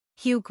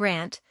Hugh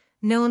Grant,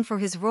 known for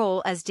his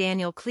role as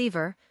Daniel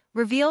Cleaver,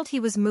 revealed he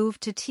was moved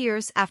to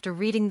tears after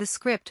reading the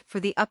script for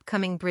the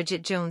upcoming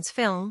Bridget Jones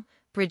film,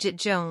 Bridget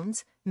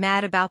Jones,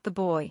 Mad About the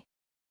Boy.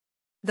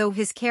 Though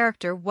his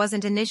character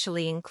wasn't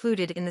initially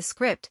included in the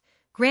script,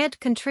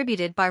 Grant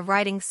contributed by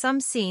writing some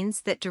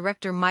scenes that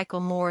director Michael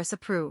Morris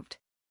approved.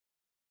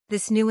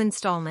 This new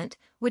installment,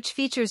 which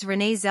features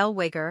Renée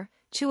Zellweger,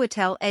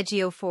 Chiwetel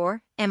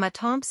Ejiofor, Emma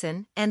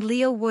Thompson, and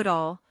Leo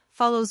Woodall,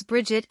 follows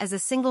Bridget as a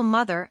single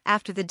mother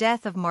after the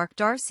death of Mark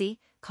Darcy,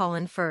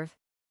 Colin Firth.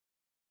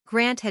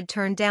 Grant had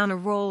turned down a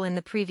role in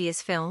the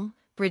previous film,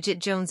 Bridget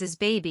Jones's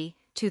Baby,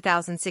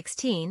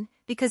 2016,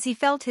 because he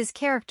felt his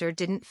character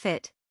didn't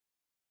fit.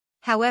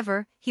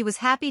 However, he was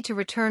happy to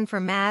return for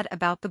Mad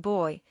About the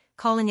Boy,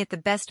 calling it the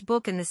best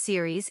book in the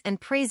series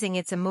and praising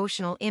its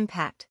emotional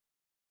impact.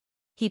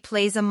 He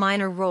plays a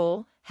minor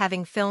role,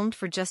 having filmed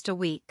for just a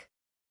week.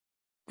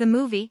 The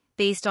movie,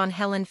 based on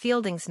Helen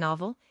Fielding's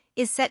novel,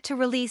 is set to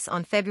release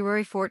on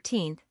February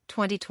 14,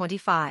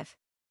 2025.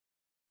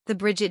 The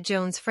Bridget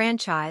Jones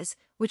franchise,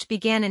 which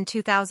began in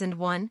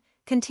 2001,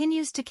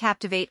 continues to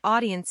captivate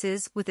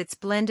audiences with its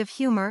blend of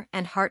humor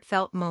and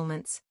heartfelt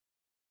moments.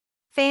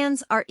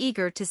 Fans are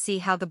eager to see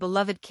how the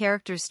beloved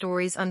characters'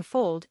 stories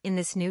unfold in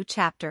this new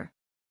chapter.